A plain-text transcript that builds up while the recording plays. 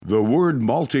The word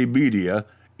multimedia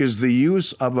is the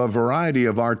use of a variety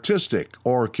of artistic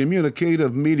or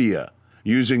communicative media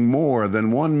using more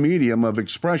than one medium of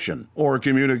expression or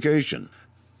communication.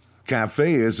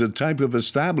 Cafe is a type of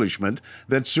establishment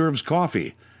that serves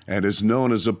coffee and is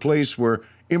known as a place where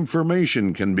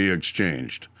information can be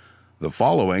exchanged. The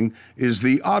following is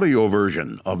the audio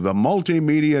version of the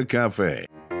Multimedia Cafe.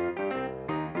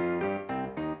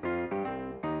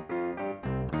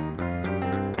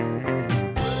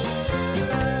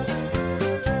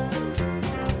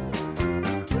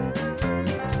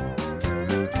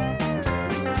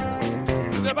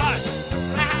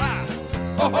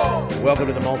 Welcome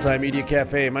to the Multimedia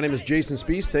Cafe. My name is Jason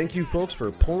Spees. Thank you, folks,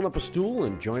 for pulling up a stool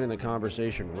and joining the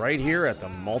conversation right here at the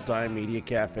Multimedia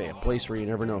Cafe, a place where you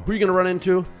never know who you're going to run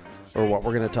into or what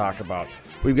we're going to talk about.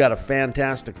 We've got a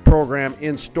fantastic program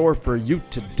in store for you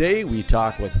today. We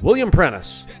talk with William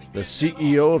Prentice, the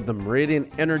CEO of the Meridian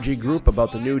Energy Group,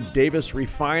 about the new Davis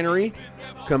refinery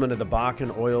coming to the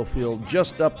Bakken oil field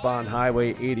just up on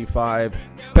Highway 85,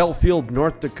 Belfield,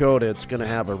 North Dakota. It's going to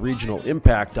have a regional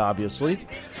impact, obviously.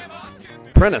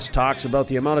 Prentice talks about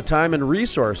the amount of time and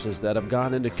resources that have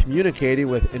gone into communicating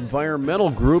with environmental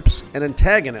groups and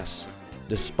antagonists,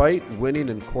 despite winning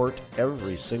in court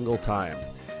every single time.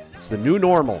 It's the new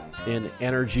normal in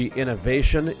energy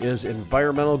innovation is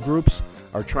environmental groups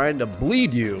are trying to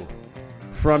bleed you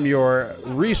from your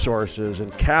resources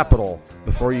and capital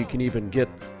before you can even get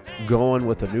going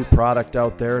with a new product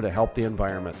out there to help the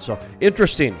environment. So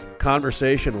interesting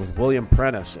conversation with William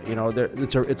Prentice. You know,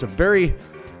 it's a very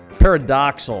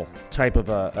paradoxical type of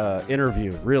a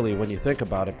interview, really, when you think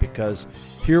about it, because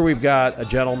here we've got a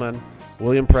gentleman,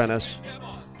 William Prentice,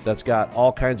 that's got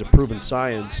all kinds of proven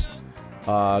science,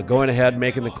 going ahead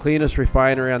making the cleanest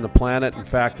refinery on the planet. In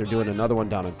fact, they're doing another one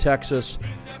down in Texas.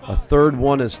 A third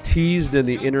one is teased in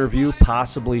the interview,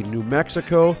 possibly New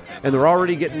Mexico, and they're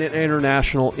already getting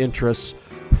international interests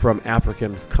from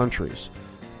African countries.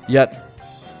 Yet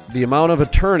the amount of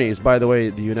attorneys, by the way,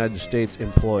 the United States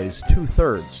employs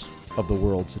 2/3 of the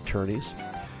world's attorneys.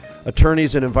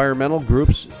 Attorneys in environmental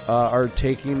groups are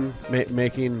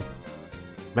making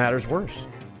matters worse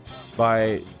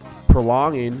by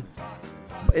prolonging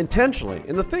intentionally.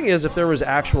 And the thing is, if there was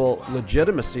actual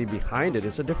legitimacy behind it,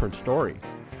 it's a different story.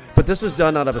 But this is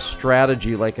done out of a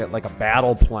strategy, like a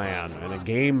battle plan and a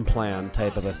game plan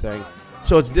type of a thing.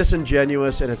 So it's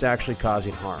disingenuous and it's actually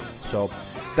causing harm. So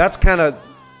that's kind of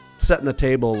setting the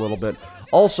table a little bit.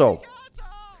 Also,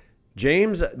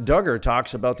 James Duggar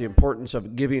talks about the importance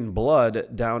of giving blood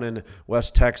down in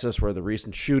West Texas, where the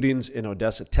recent shootings in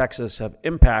Odessa, Texas have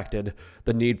impacted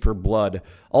the need for blood.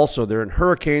 Also, they're in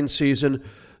hurricane season,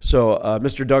 so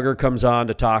Mr. Duggar comes on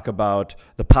to talk about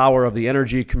the power of the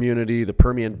energy community, the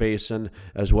Permian Basin,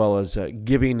 as well as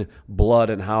giving blood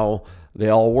and how they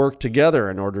all work together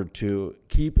in order to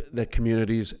keep the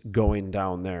communities going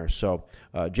down there. So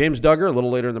James Duggar, a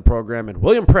little later in the program, and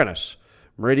William Prentice,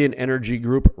 Meridian Energy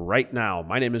Group, right now.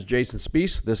 My name is Jason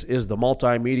Spees. This is the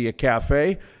Multimedia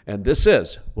Cafe, and this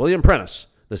is William Prentice,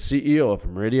 the CEO of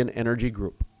Meridian Energy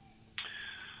Group.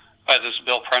 Hi, this is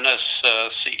Bill Prentice,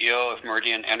 CEO of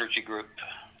Meridian Energy Group.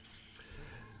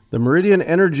 The Meridian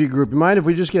Energy Group. You mind if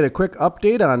we just get a quick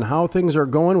update on how things are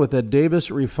going with the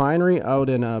Davis refinery out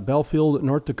in Belfield,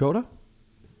 North Dakota?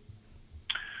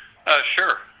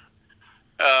 Sure.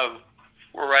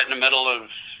 We're right in the middle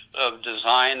of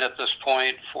design at this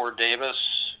point for Davis.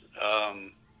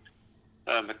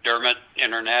 McDermott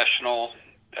International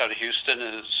out of Houston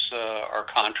is our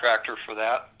contractor for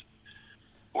that.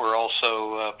 We're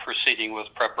also proceeding with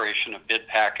preparation of bid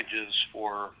packages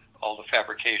for all the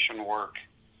fabrication work,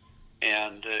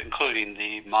 and including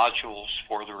the modules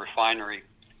for the refinery,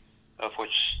 of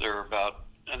which there are about,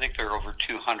 I think there are over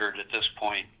 200 at this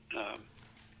point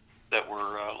that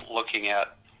we're looking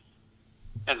at.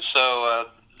 And so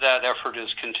that effort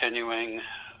is continuing.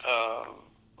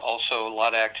 Also, a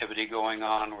lot of activity going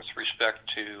on with respect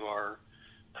to our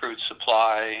crude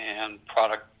supply and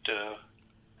product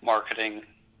marketing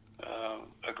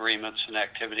agreements and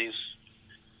activities.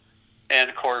 And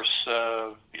of course,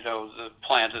 the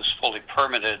plant is fully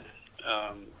permitted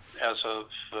as of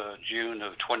June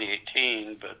of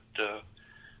 2018, but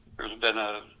there's been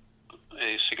a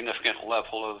significant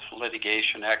level of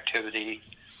litigation activity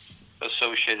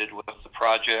associated with the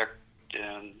project,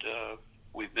 and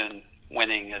we've been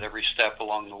winning at every step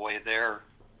along the way there.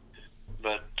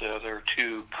 But there are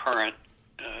two current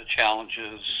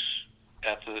challenges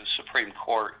at the Supreme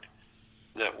Court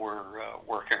that we're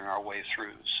working our way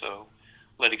through. So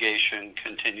litigation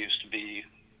continues to be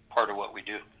part of what we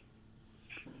do.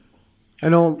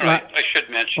 I should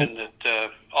mention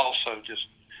that also just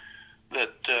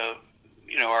that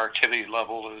our activity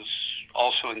level is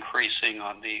also increasing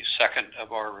on the second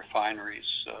of our refineries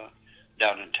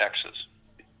down in Texas.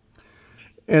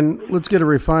 And let's get an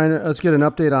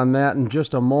update on that in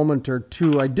just a moment or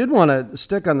two. I did want to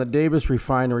stick on the Davis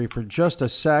refinery for just a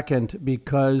second,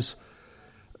 because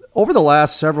over the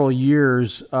last several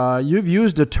years, you've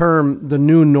used a term, the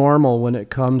new normal, when it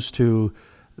comes to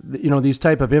these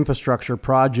type of infrastructure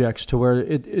projects, to where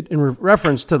it in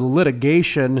reference to the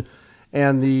litigation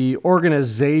and the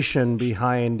organization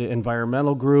behind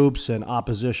environmental groups and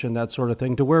opposition, that sort of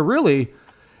thing, to where really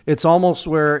it's almost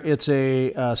where it's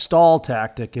a stall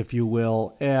tactic, if you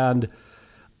will, and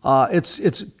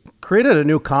it's created a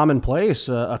new commonplace,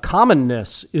 a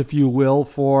commonness, if you will,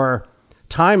 for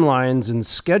timelines and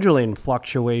scheduling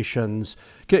fluctuations.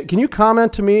 Can you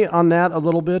comment to me on that a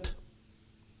little bit?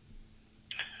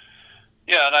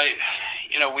 Yeah,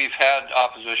 and we've had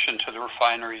opposition to the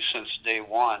refinery since day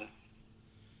one.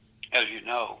 As you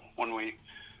know, when we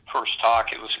first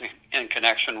talked, it was in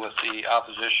connection with the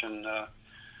opposition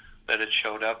that had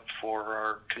showed up for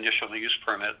our conditional use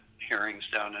permit hearings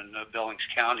down in Billings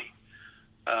County.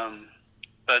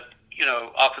 But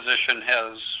opposition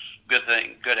has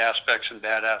good aspects and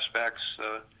bad aspects.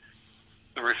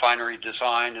 The refinery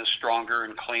design is stronger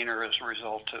and cleaner as a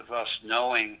result of us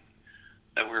knowing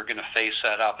that we were going to face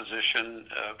that opposition,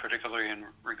 particularly in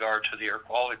regard to the air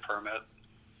quality permit.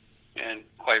 And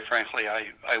quite frankly,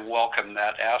 I welcome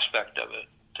that aspect of it.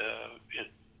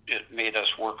 It made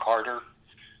us work harder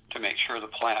to make sure the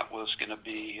plant was going to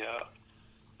be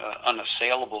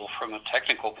unassailable from a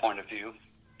technical point of view.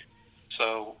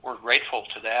 So we're grateful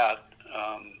to that.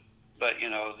 But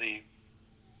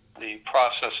the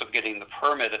process of getting the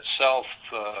permit itself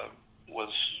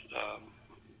was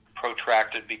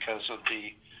protracted because of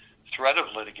the threat of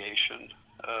litigation.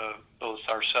 Both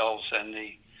ourselves and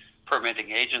the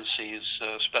permitting agencies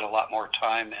spent a lot more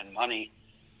time and money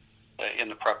in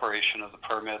the preparation of the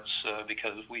permits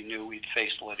because we knew we'd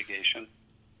face litigation.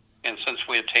 And since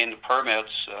we obtained the permits,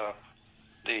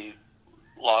 the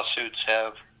lawsuits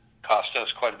have cost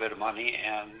us quite a bit of money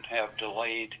and have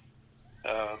delayed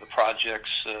the projects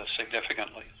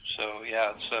significantly. So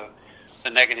yeah, it's the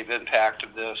negative impact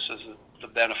of this is the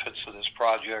benefits of this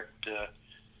project to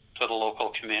the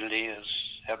local community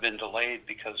have been delayed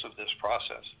because of this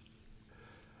process.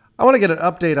 I want to get an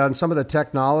update on some of the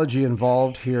technology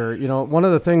involved here. One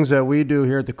of the things that we do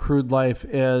here at the Crude Life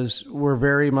is we're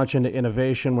very much into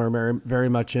innovation. We're very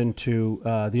much into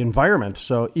the environment,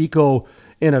 so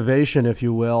eco-innovation, if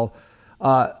you will.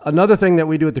 Another thing that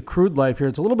we do at the Crude Life here,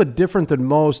 it's a little bit different than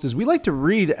most, is we like to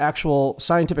read actual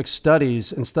scientific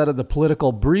studies instead of the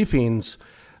political briefings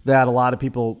that a lot of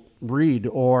people read,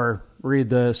 or read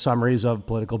the summaries of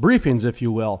political briefings, if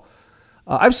you will.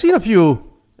 I've seen a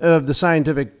few of the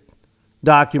scientific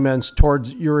documents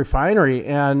towards your refinery,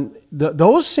 and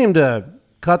those seem to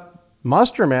cut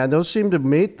muster, man. Those seem to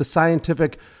make the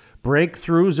scientific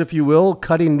breakthroughs, if you will,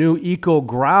 cutting new eco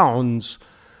grounds.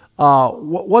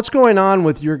 What's going on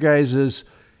with your guys'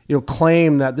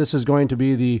 claim that this is going to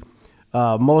be the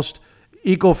most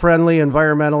eco-friendly,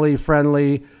 environmentally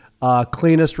friendly,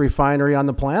 cleanest refinery on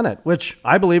the planet, which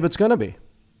I believe it's going to be?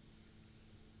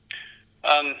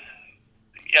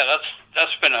 Yeah,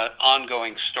 that's been an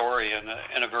ongoing story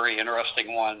and a very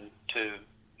interesting one to,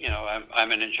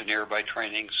 I'm an engineer by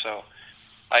training, so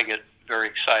I get very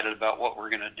excited about what we're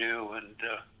going to do. And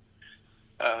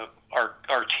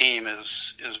our team is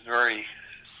very,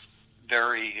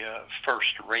 very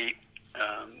first-rate,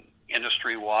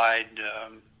 industry-wide.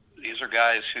 These are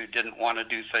guys who didn't want to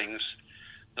do things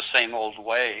the same old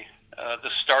way.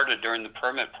 This started during the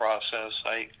permit process.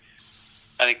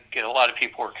 I think a lot of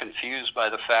people were confused by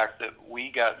the fact that we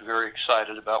got very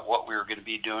excited about what we were going to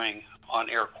be doing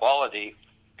on air quality,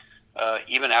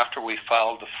 even after we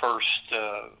filed the first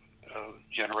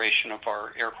generation of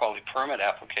our air quality permit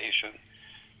application.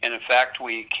 And in fact,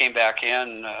 we came back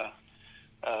in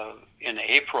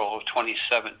April of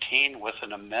 2017 with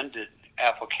an amended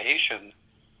application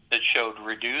that showed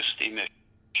reduced emissions.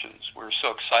 We were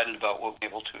so excited about what we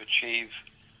were able to achieve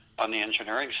on the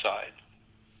engineering side.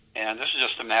 And this is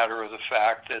just a matter of the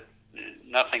fact that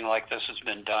nothing like this has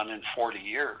been done in 40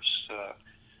 years.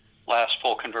 Last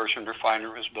full conversion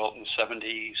refinery was built in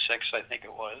 76, I think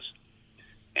it was.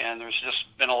 And there's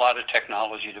just been a lot of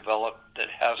technology developed that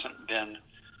hasn't been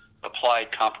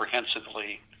applied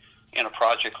comprehensively in a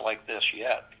project like this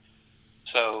yet.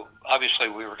 So obviously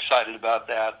we were excited about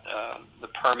that. The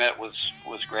permit was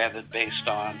granted based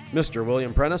on... Mr.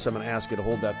 William Prentice, I'm going to ask you to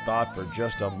hold that thought for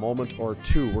just a moment or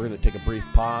two. We're going to take a brief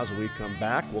pause. When we come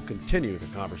back, we'll continue the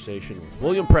conversation with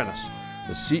William Prentice,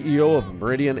 the CEO of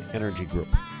Meridian Energy Group.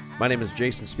 My name is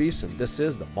Jason Spees, and this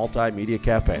is the Multimedia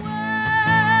Cafe.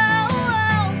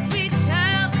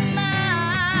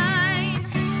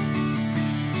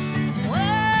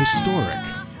 Historic,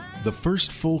 the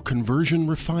first full conversion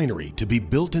refinery to be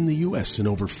built in the U.S. in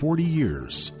over 40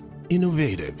 years.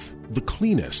 Innovative, the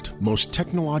cleanest, most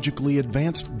technologically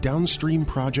advanced downstream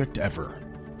project ever.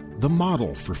 The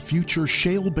model for future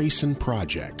shale basin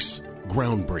projects.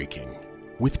 Groundbreaking,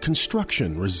 with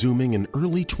construction resuming in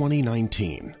early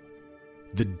 2019.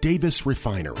 The Davis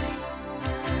Refinery.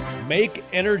 Make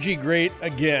energy great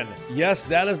again. Yes,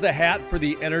 that is the hat for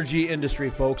the energy industry,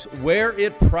 folks. Wear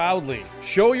it proudly.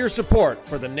 Show your support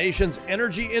for the nation's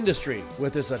energy industry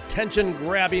with this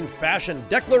attention-grabbing fashion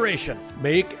declaration.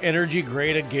 Make energy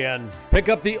great again. Pick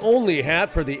up the only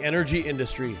hat for the energy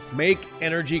industry. Make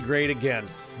energy great again.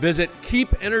 Visit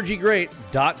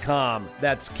keepenergygreat.com.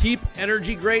 That's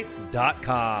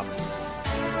keepenergygreat.com.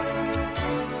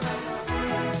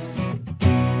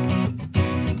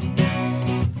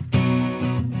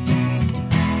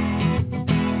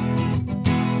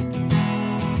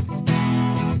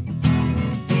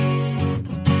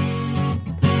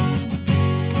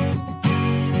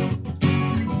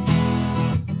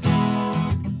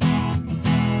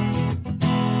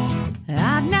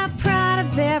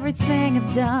 Everything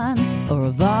I've done or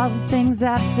of all the things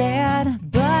I've said,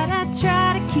 but I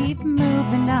try to keep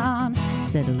moving on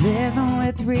instead of living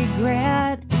with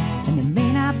regret. And it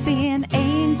may not be an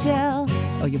angel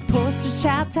or your poster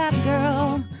child type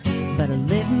girl, but I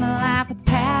live my life with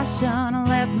passion. I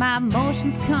let my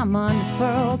emotions come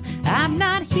unfurled. I'm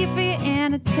not here for your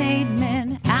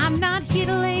entertainment. I'm not here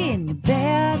to lay in your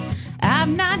bed.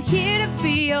 I'm not here to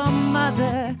be your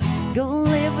mother. Go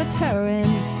live with her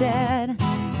instead.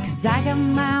 I got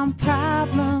my own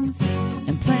problems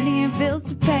and plenty of bills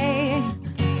to pay,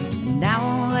 and I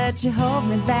won't let you hold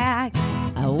me back.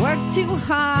 I work too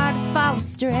hard to fall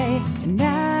astray, and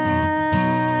I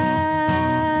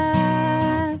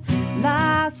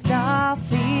lost all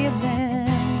feeling.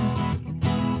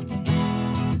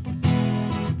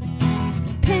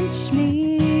 Pinch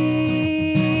me,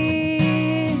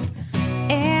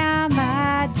 am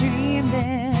I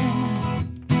dreaming?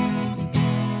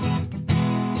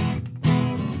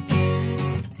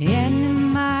 And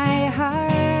in my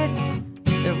heart,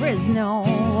 there is no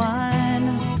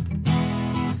one,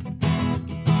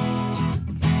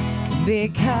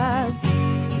 because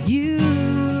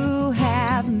you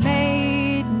have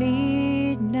made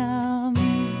me numb.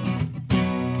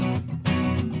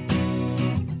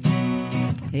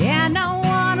 And I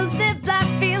want to live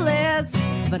life fearless,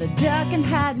 but I duck and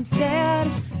hide instead,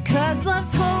 'cause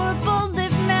love's horrible,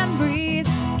 live memories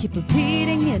keep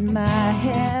repeating in my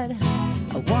head.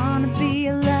 I wanna be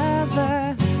a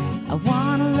lover, I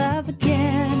wanna love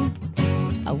again,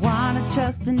 I wanna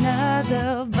trust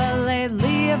another, but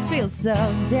lately I feel so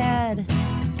dead,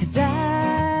 'cause I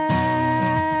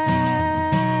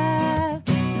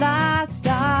lost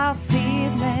all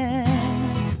feeling.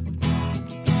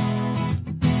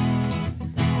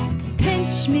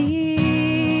 Pinch me,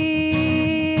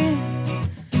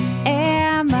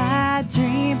 am I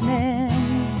dreaming?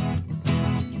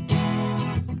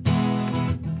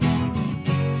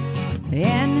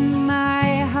 And in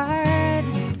my heart,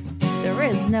 there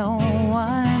is no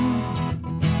one,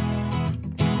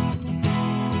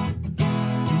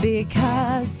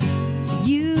 because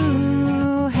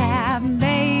you have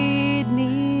made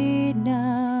me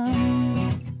numb.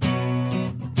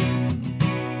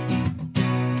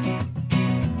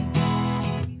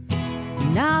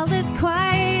 And all is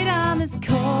quiet on this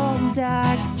cold and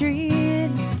dark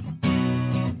street.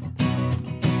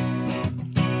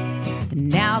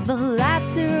 Now the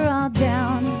lights are all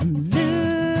down, I'm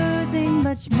losing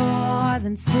much more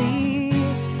than sleep.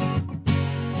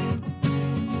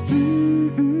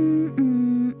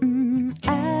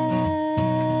 I've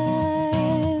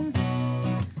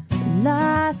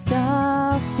lost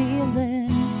all feeling.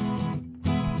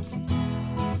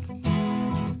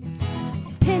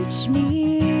 Pinch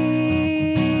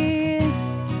me,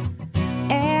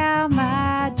 am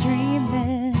I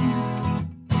dreaming?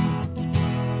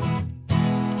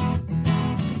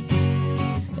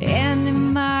 And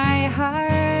in my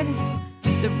heart,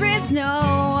 there is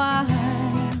no one,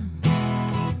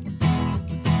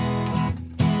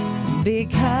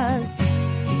 because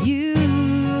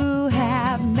you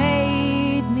have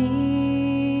made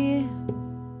me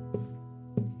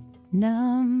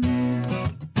numb.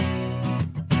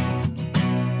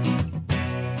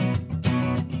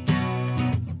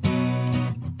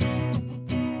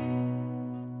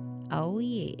 Oh,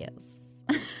 yes.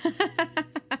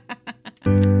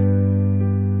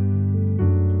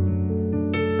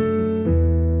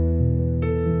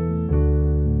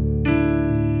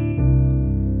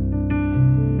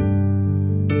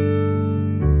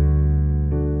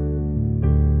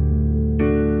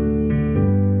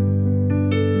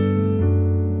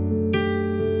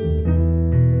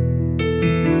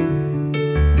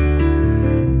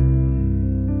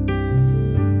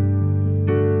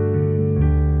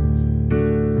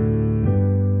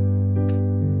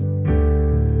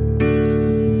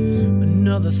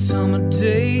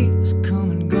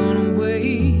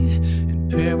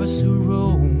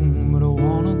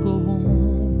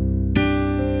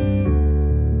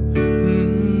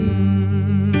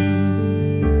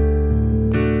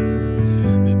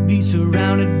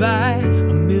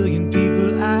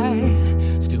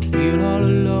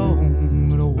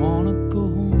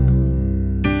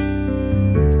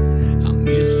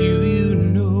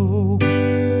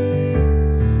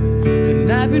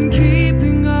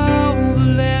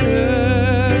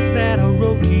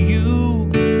 you.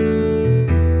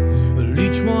 Well,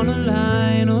 each one a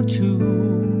line or two.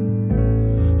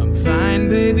 I'm fine,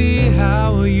 baby,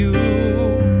 how are you?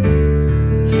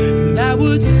 And I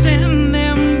would send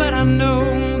them, but I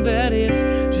know that it's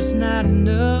just not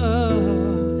enough.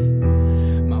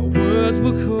 My words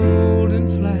were cold and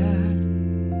flat,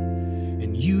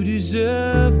 and you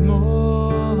deserve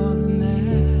more than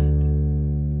that.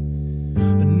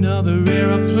 Another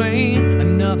airplane,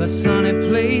 another sunny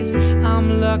place.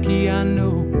 I'm lucky, I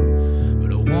know,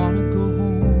 but I wanna go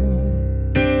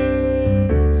home.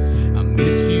 I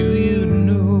miss you, you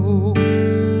know.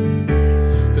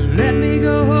 Let me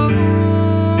go home.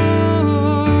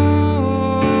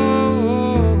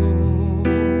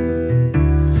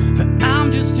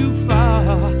 I'm just too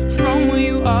far from where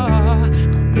you are.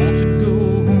 I want to go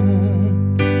home.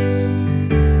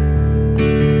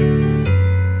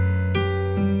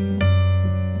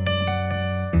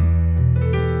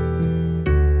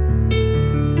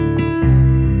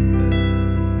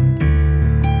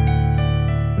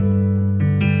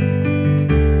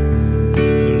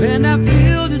 And I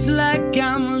feel just like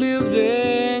I'm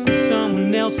living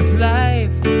someone else's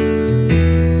life.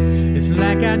 It's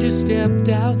like I just stepped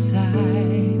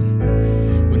outside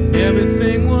when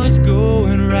everything was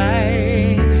going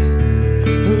right.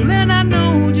 And I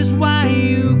know just why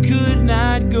you could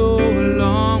not go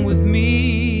along with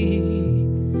me.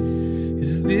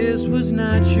 'Cause this was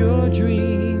not your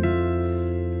dream,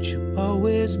 but you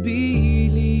always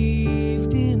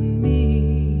believed in me.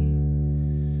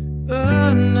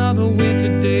 Another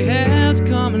winter day has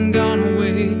come and gone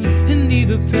away, in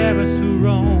neither Paris or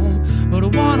Rome, but I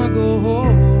wanna go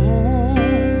home.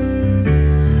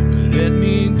 Let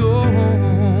me go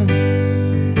home.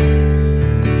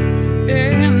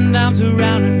 And I'm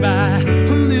surrounded by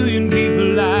a million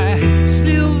people, I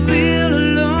still feel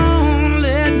alone.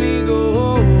 Let me go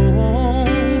home.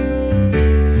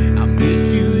 I miss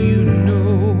you, you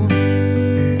know.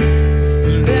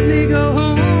 Let me go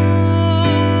home.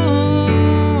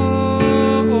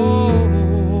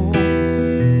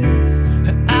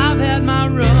 I've had my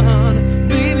run,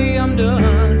 baby, I'm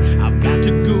done. I've got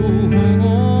to go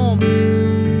home.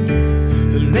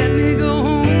 Let me go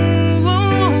home.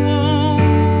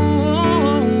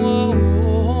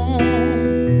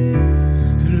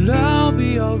 And I'll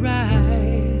be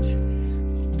alright.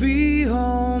 I'll be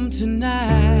home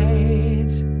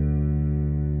tonight.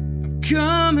 I'm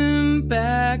coming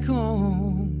back home.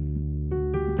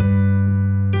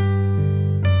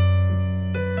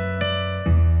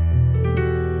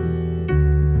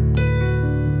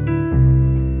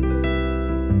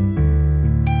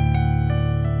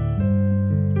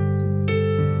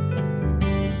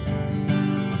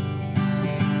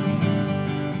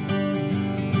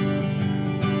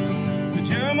 Said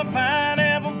you're my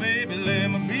pineapple, baby, let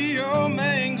me be your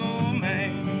mango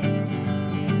man.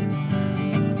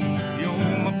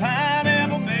 You're my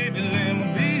pineapple, baby, let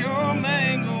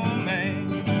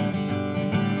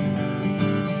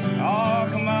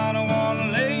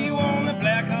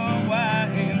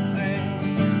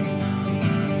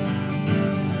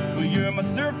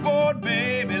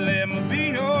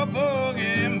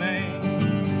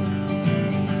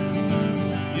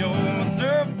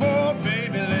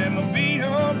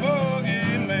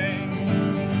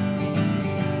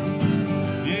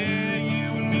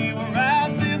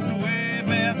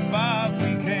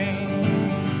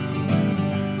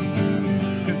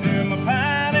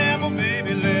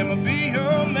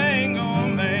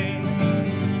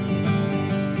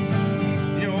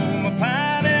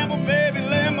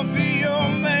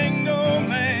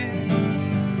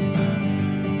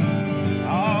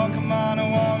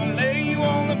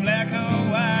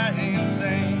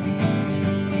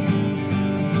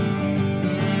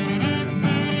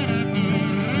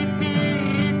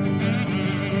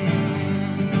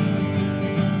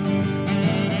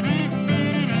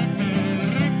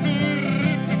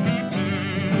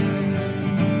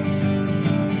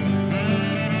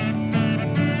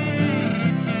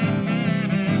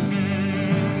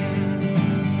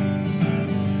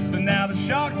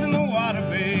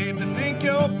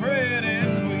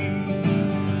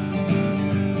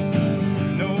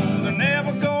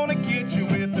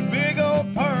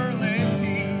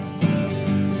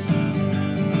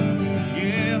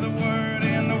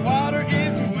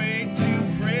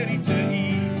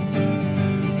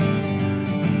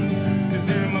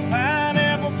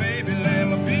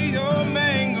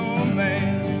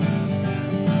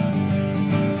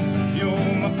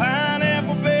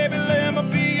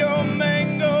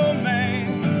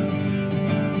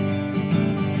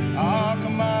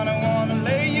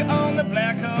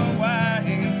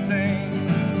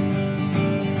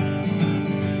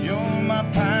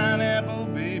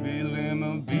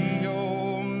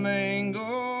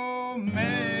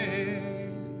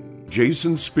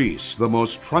Jason Spees, the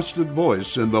most trusted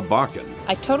voice in the Bakken.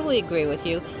 I totally agree with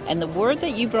you, and the word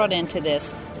that you brought into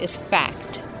this is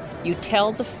fact. You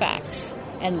tell the facts,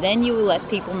 and then you let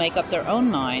people make up their own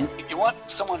minds. You want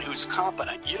someone who's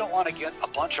competent. You don't want to get a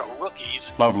bunch of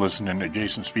rookies. Love listening to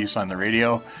Jason Spees on the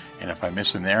radio, and if I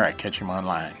miss him there, I catch him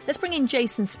online. Let's bring in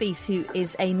Jason Spees, who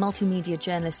is a multimedia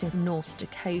journalist in North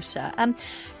Dakota.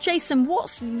 Jason,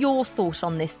 what's your thought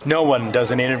on this? No one does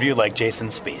an interview like Jason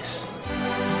Spees.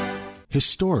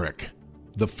 Historic,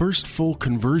 the first full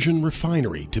conversion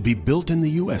refinery to be built in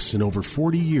the U.S. in over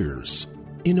 40 years.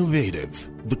 Innovative,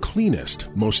 the cleanest,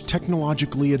 most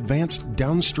technologically advanced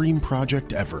downstream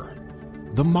project ever.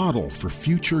 The model for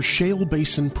future shale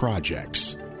basin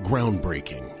projects.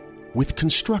 Groundbreaking, with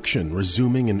construction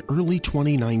resuming in early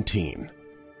 2019.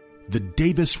 The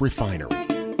Davis Refinery.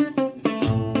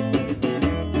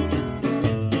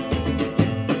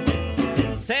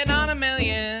 Sitting on $1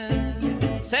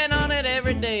 million, sitting on it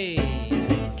every day.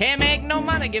 Can't make no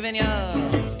money giving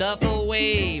your stuff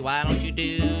away. Why don't you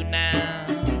do now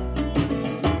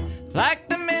like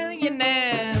the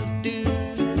millionaires do?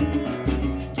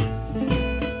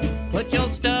 Put your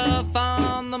stuff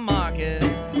on the market.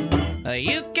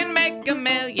 You can make $1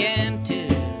 million too.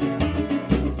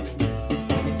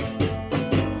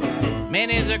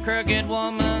 Minnie's a crooked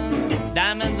woman,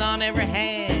 diamonds on every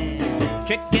hand,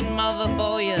 tricking mother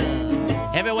for you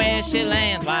everywhere she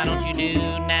lands. Why don't you do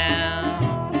now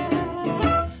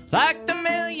like the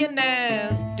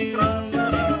millionaires do?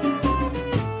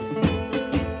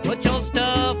 Put your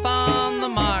stuff on the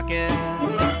market.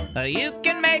 You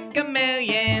can make $1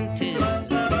 million too.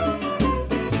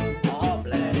 Oh,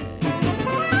 bless.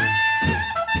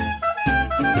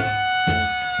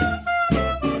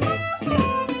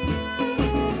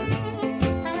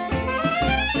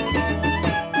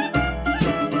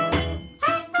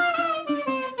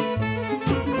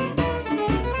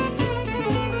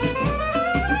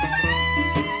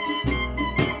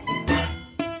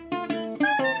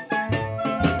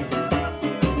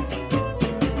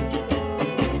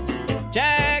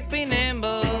 Jack be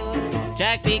nimble,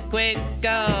 Jack be quick,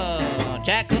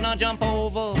 Jack will not jump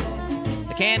over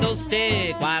the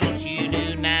candlestick. Why don't you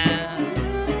do now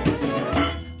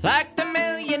like the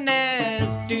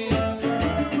millionaires do?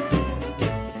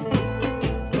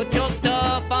 Put your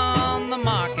stuff on the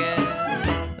market.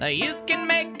 You can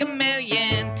make $1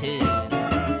 million too.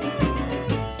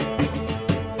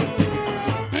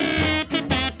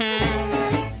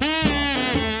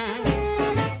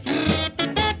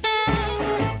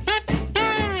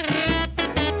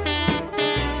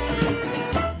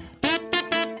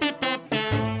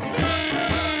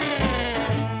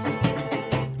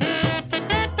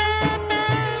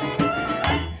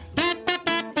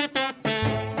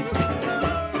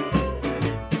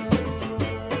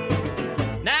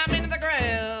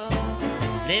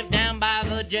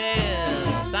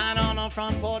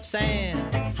 Front porch saying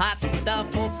hot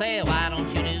stuff for sale. Why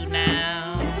don't you do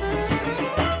now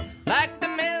like the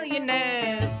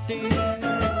millionaires do?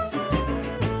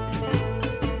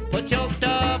 Put your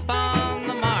stuff on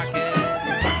the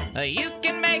market. You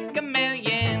can make $1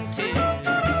 million too.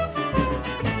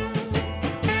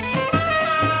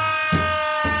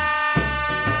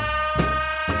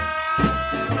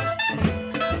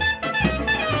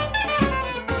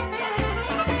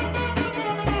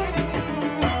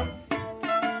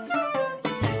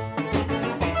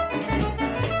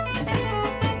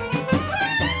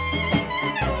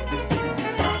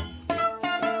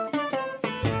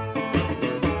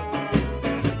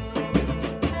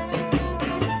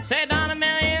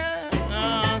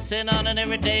 On it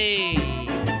every day.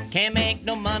 Can't make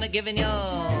no money giving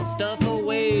your stuff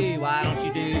away. Why don't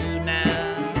you do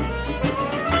now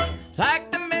like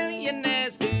the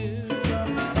millionaires do?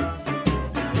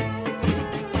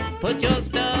 Put your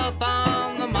stuff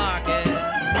on the market.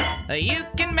 You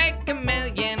can make $1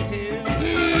 million too.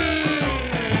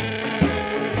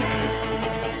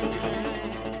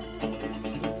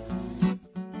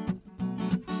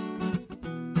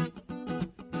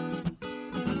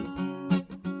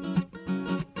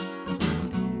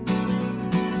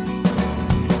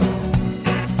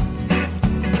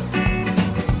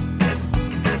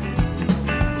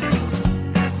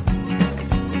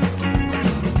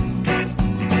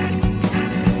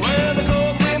 Well, the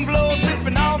cold wind blows,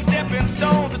 slipping on stepping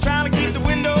stones. They're trying to keep the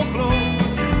window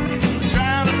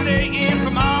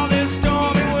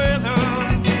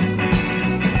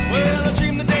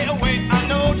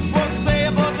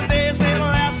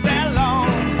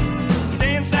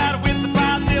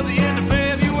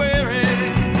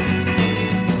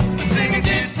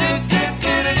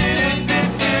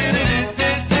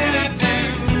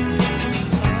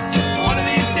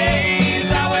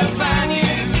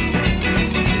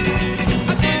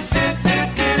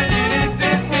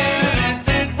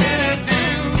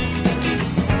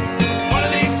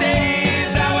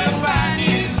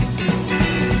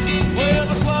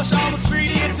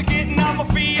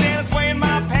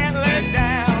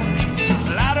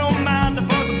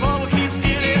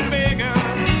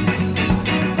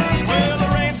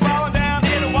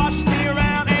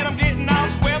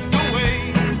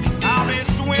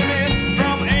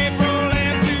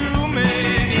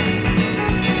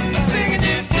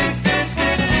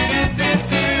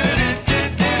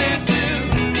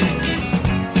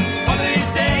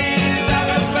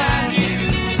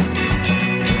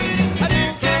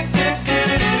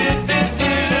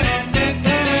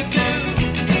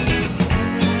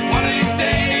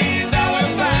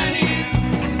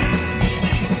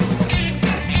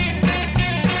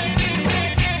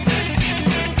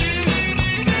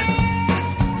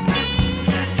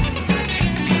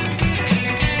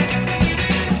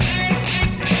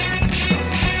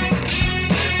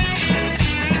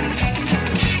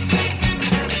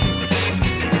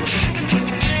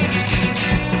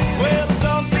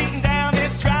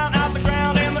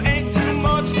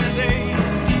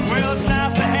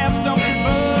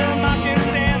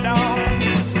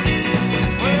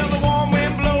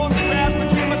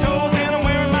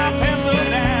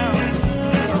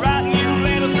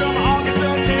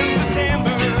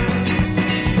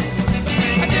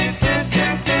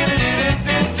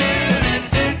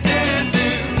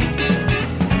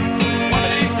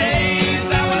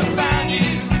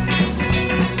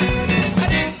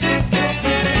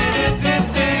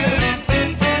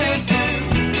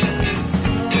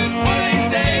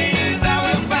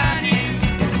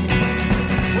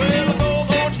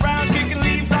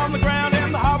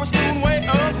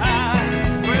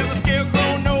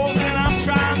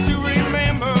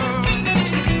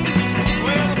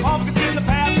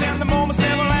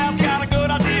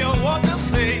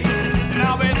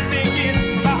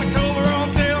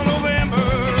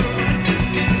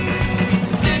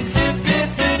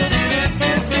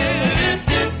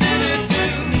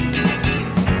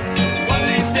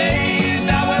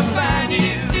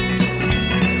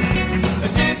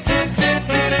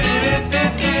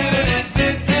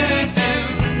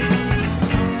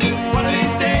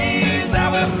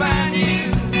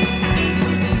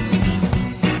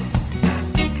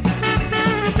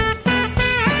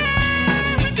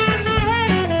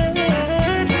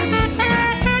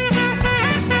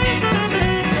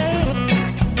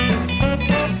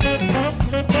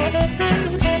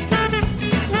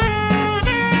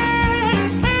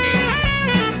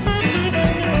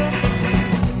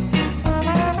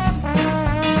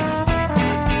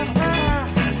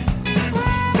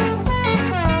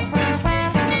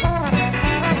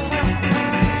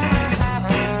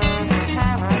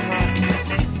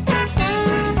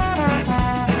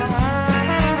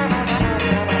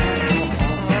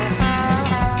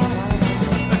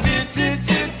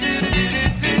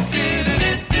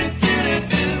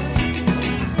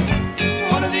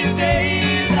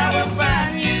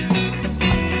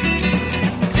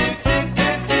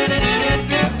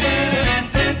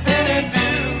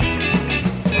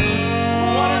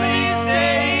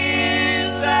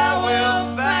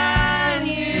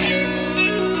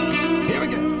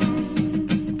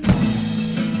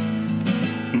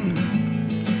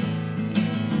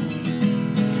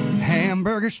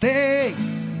hamburger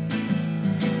steaks,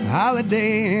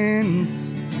 Holiday Inns.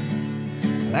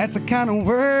 That's the kind of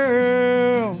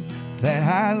world that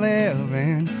I live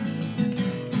in.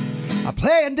 I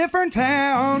play a different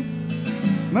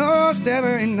town most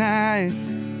every night.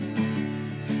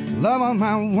 Love on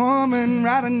my woman,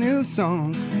 write a new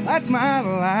song. That's my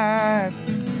life.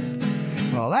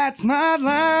 Well, that's my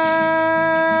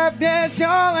life. Yes,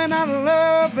 y'all, and I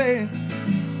love it.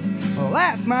 Well,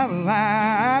 that's my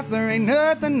life. There ain't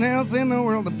nothing else in the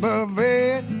world above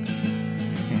it.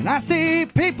 And I see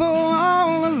people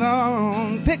all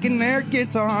alone, picking their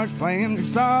guitars, playing their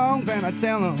songs, and I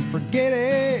tell them, forget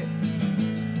it.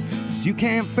 'Cause you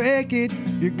can't fake it.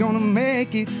 If you're gonna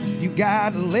make it, you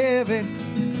gotta live it.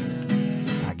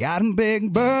 I got a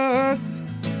big bus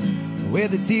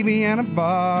with a TV and a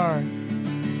bar,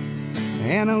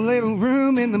 and a little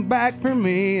room in the back for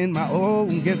me and my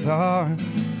old guitar.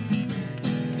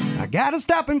 I gotta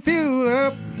stop and fuel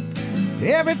up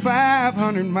every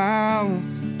 500 miles.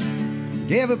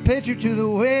 Give a picture to the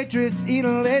waitress, eat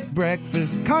a late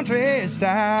breakfast, country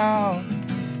style.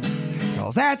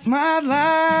 'Cause that's my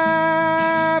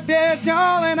life, yes,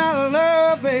 y'all, and I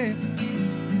love it.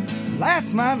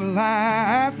 That's my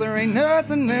life, there ain't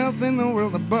nothing else in the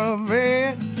world above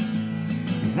it.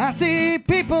 And I see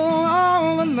people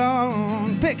all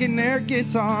alone, picking their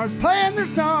guitars, playing their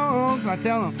songs. I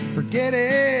tell them, forget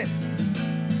it.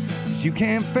 'Cause you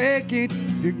can't fake it.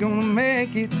 If you're gonna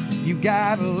make it, you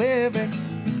gotta live it.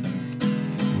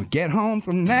 We get home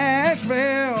from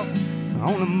Nashville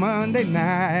on a Monday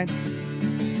night,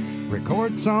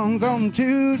 record songs on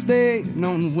Tuesday, and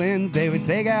on Wednesday we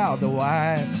take out the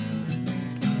wife.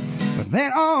 But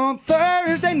then on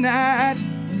Thursday night,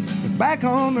 it's back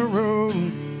on the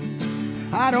road.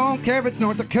 I don't care if it's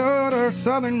North Dakota or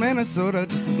southern Minnesota,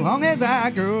 just as long as I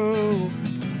go.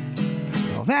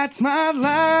 'Cause that's my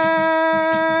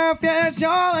life, yes,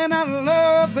 y'all, and I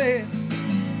love it.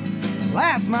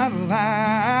 That's my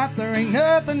life, there ain't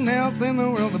nothing else in the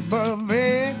world above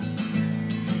it.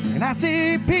 And I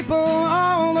see people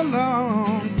all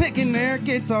alone, picking their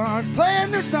guitars,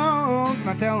 playing their songs, and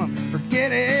I tell them,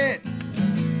 forget it.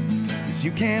 'Cause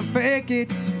you can't fake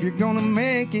it. If you're gonna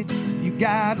make it, you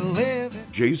gotta live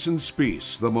it. Jason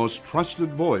Spiess, the most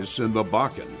trusted voice in the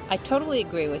Bakken. I totally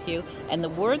agree with you, and the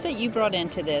word that you brought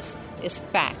into this is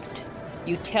fact.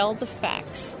 You tell the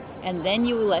facts, and then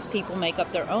you let people make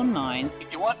up their own minds.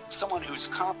 You want someone who's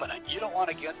competent. You don't want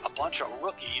to get a bunch of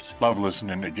rookies. Love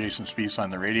listening to Jason Spiess on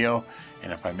the radio,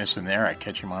 and if I miss him there, I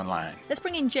catch him online. Let's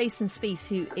bring in Jason Spiess,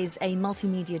 who is a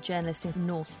multimedia journalist in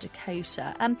North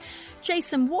Dakota.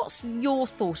 Jason, what's your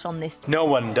thought on this? No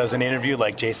one does an interview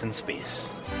like Jason Spiess.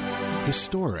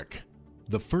 Historic.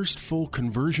 The first full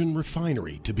conversion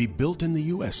refinery to be built in the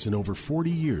U.S. in over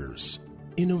 40 years.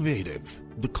 Innovative.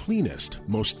 The cleanest,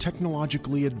 most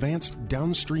technologically advanced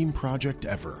downstream project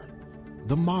ever.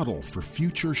 The model for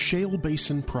future shale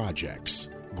basin projects.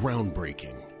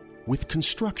 Groundbreaking. With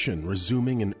construction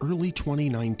resuming in early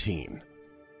 2019.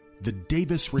 The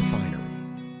Davis Refinery.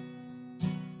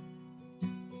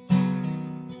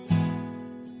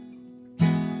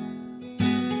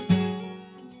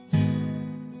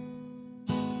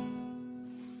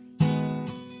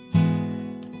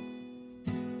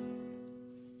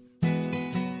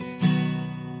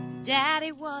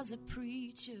 Daddy was a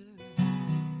preacher.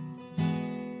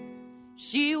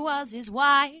 She was his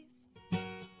wife.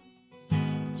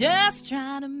 Just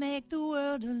trying to make the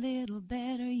world a little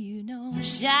better, you know,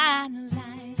 shine a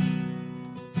light.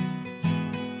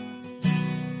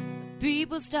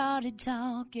 People started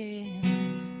talking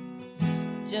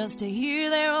just to hear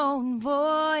their own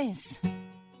voice.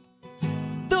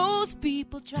 Those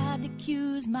people tried to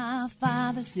accuse my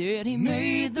father, said he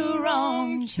made the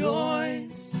wrong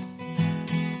choice.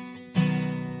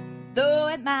 Though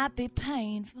it might be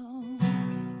painful,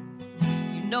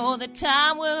 you know that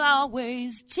time will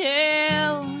always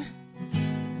tell.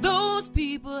 Those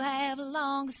people have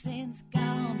long since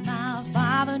gone. My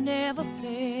father never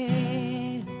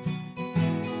failed.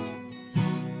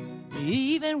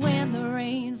 Even when the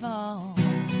rain falls,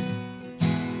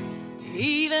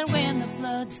 even when the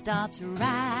flood starts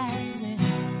rising,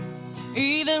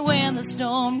 even when the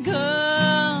storm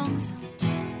comes,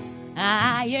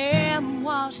 I am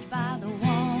washed by the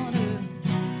water.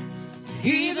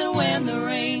 Even when the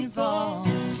rain falls,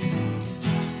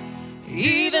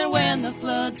 even when the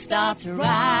flood starts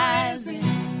rising,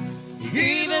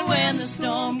 even when the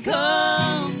storm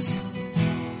comes,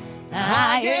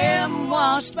 I am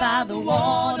washed by the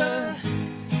water.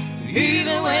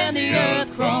 Even when the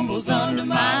earth crumbles under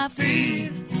my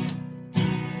feet,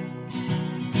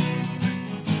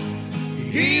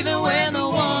 even when the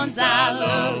ones I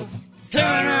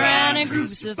turn around and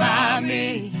crucify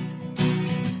me.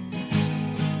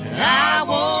 I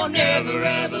won't never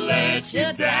ever let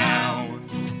you down.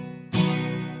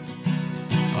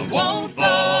 I won't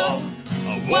fall,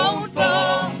 I won't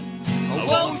fall, I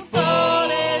won't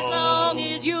fall as long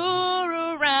as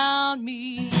you're around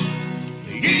me.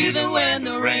 Even when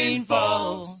the rain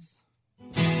falls,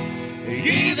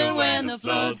 even when the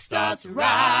flood starts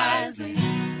rising,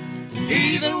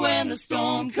 even when the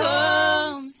storm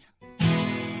comes,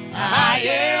 I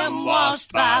am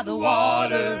washed by the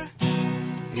water.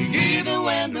 Even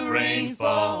when the rain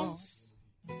falls,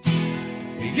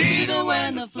 even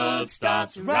when the flood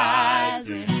starts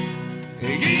rising,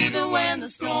 even when the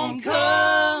storm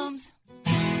comes,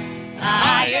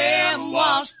 I am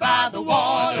washed by the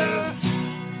water.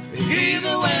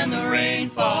 Even when the rain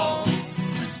falls,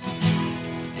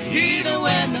 even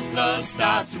when the flood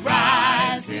starts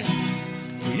rising,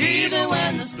 even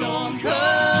when the storm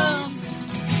comes,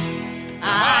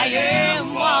 I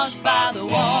am washed by the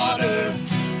water.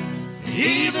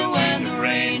 Even when the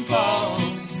rain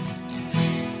falls,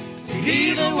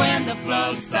 even when the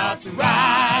flood starts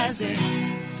rising,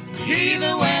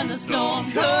 even when the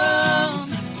storm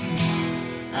comes,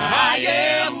 I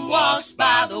am washed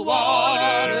by the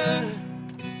water.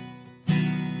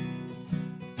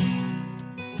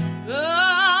 Oh,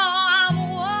 I'm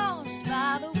washed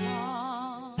by the water.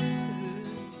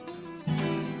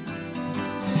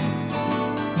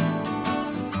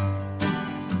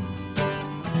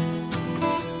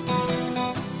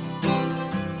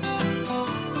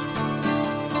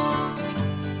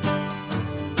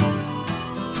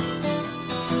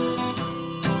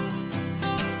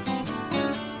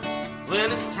 Well,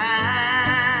 it's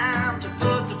time to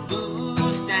put the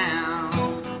booze down.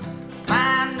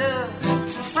 Find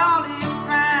us some solid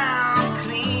ground.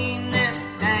 Clean this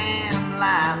damn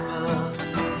life up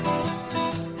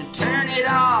and turn it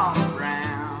all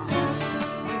around.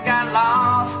 We got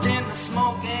lost in the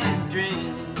smoke and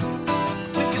drink.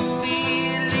 We can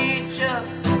feel each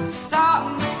other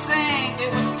starting to sink.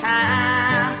 It was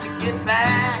time to get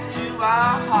back to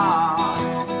our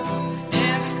hearts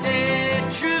and stay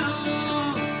true.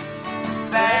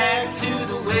 Back to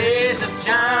the ways of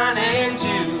John and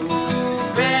Jude,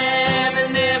 Graham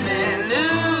and Emmy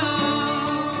Lou.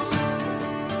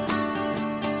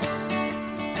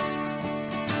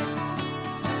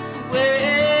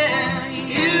 Well,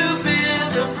 you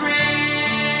build a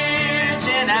bridge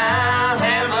and I'll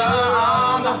hammer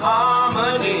on the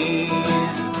harmony.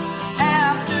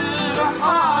 After a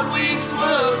hard week's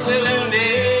work, we'll have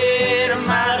made a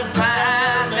mighty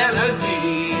fine melody.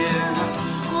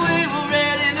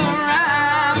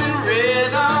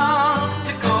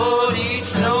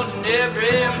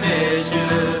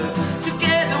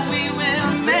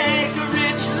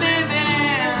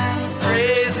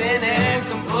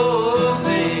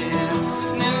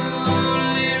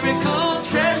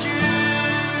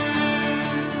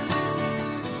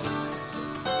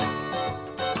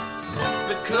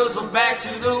 Because we're back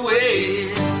to the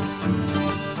way.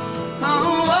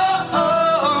 Oh, oh,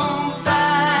 oh,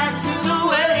 back to the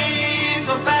ways.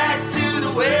 We're back to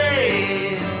the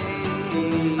way.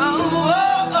 Oh,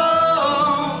 oh,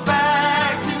 oh,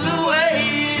 back to the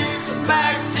ways.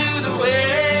 Back to the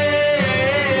ways.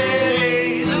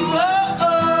 Oh, oh,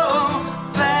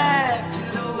 oh, back to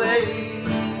the ways.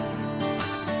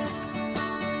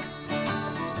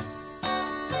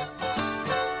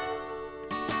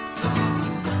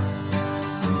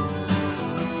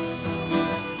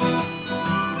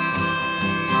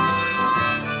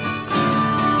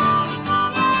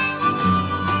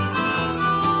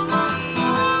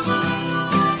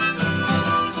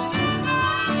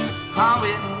 All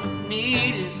we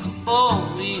need is 4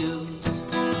 wheels,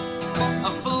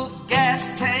 a full gas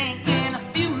tank and a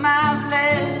few miles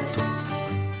left,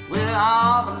 where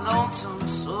all the lonesome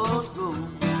souls go,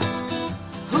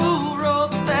 who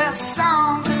wrote their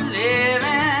songs of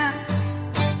living,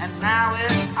 and now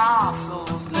it's our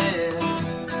souls left.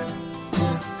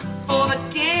 For the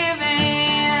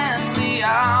giving, we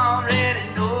already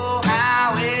know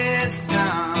how it's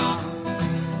done.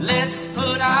 Let's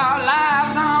put our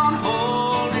lives on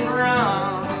hold and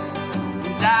run,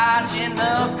 dodging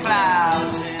the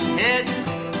clouds and heading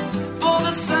for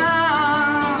the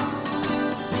sun.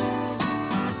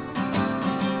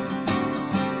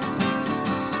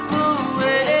 Oh,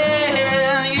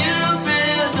 well, you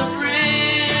build the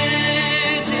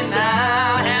bridge and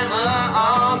I'll hammer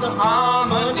on the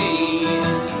harmony.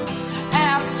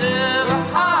 After a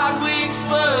hard week's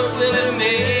work, we'll have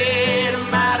made a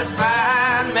mighty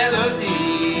fine melody.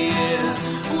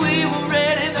 We will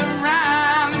ready the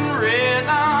rhyme and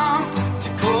rhythm to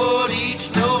chord each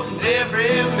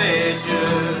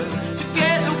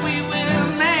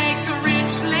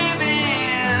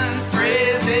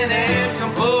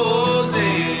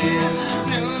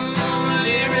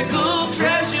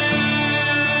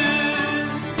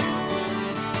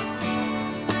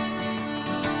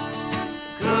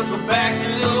we're back to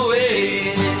the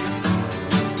way.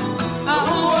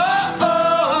 Oh, oh,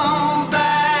 oh,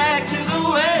 back to the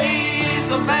way.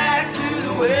 So back to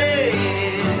the way.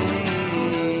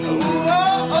 Oh,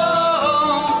 oh,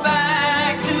 oh,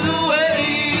 back to the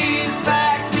ways,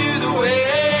 back to the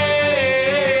ways.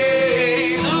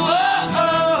 Oh, oh,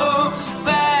 oh,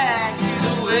 back to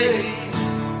the way.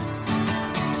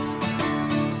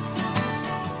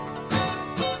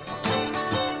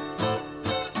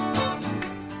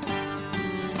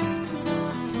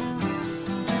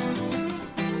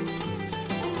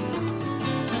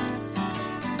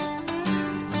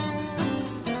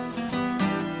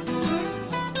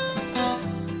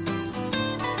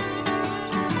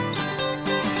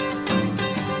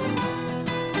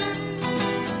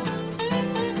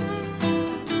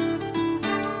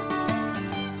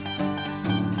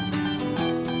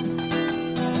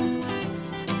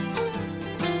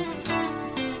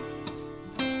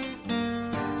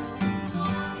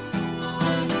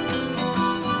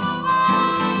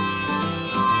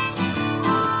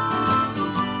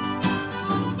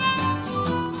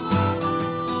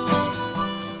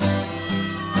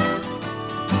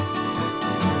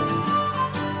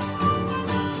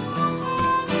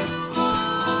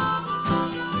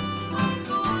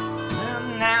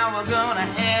 Now we're gonna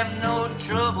have no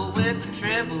trouble with the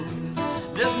treble.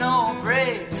 There's no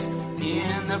breaks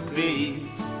in the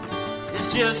bass.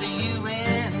 It's just you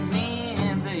and me,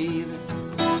 baby,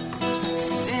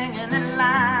 singing it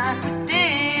like we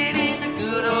did in the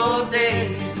good old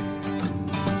days.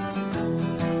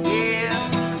 Yeah,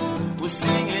 we're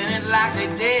singing it like they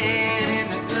did in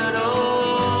the good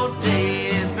old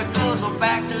days, because we're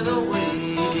back to the way.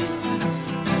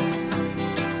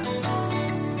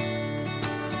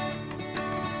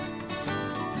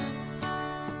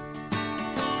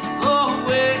 Oh,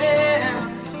 well,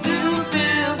 you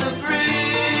build the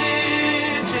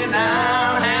bridge and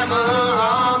I'll hammer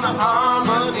on the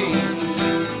harmony.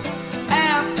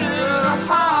 After a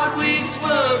hard week's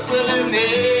work, we'll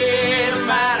need a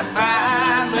mighty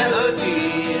fine melody.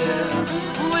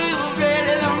 We were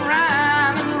ready to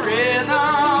rhyme and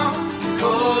rhythm,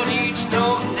 chord each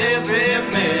note and every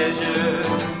measure.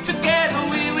 Together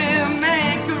we will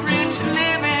make a rich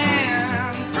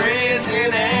living,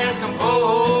 phrasing and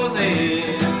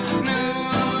composing new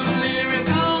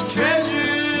lyrical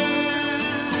treasures,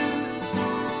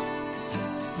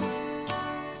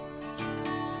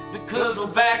 because we're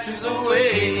back to the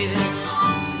way.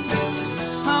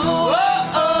 Oh,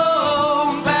 oh,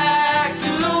 oh, back to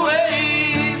the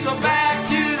way. So back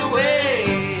to the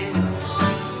way.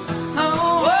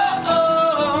 Oh, oh,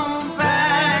 oh,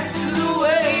 back to the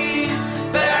ways,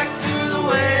 back to the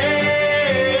ways.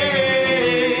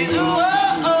 Oh,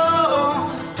 oh,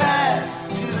 oh, back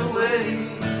to the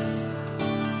ways.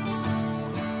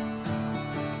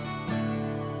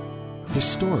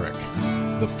 Historic,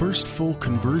 the first full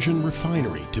conversion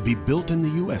refinery to be built in the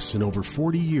U.S. in over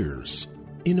 40 years.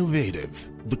 Innovative,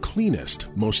 the cleanest,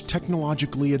 most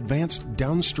technologically advanced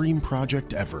downstream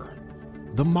project ever.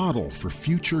 The model for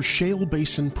future shale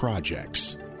basin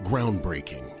projects.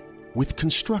 Groundbreaking, with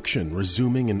construction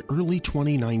resuming in early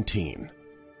 2019.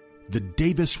 The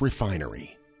Davis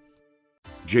Refinery.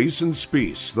 Jason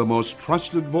Spiess, the most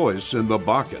trusted voice in the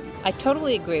Bakken. I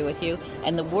totally agree with you,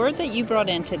 and the word that you brought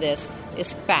into this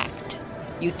is fact.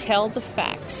 You tell the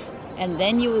facts, and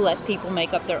then you let people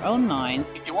make up their own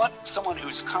minds. You want someone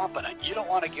who's competent. You don't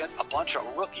want to get a bunch of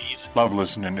rookies. Love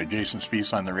listening to Jason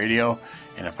Spiess on the radio,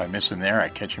 and if I miss him there, I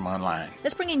catch him online.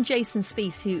 Let's bring in Jason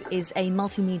Spiess, who is a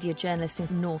multimedia journalist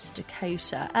in North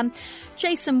Dakota.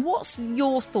 Jason, what's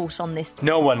your thought on this?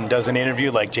 No one does an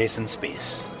interview like Jason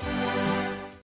Spiess.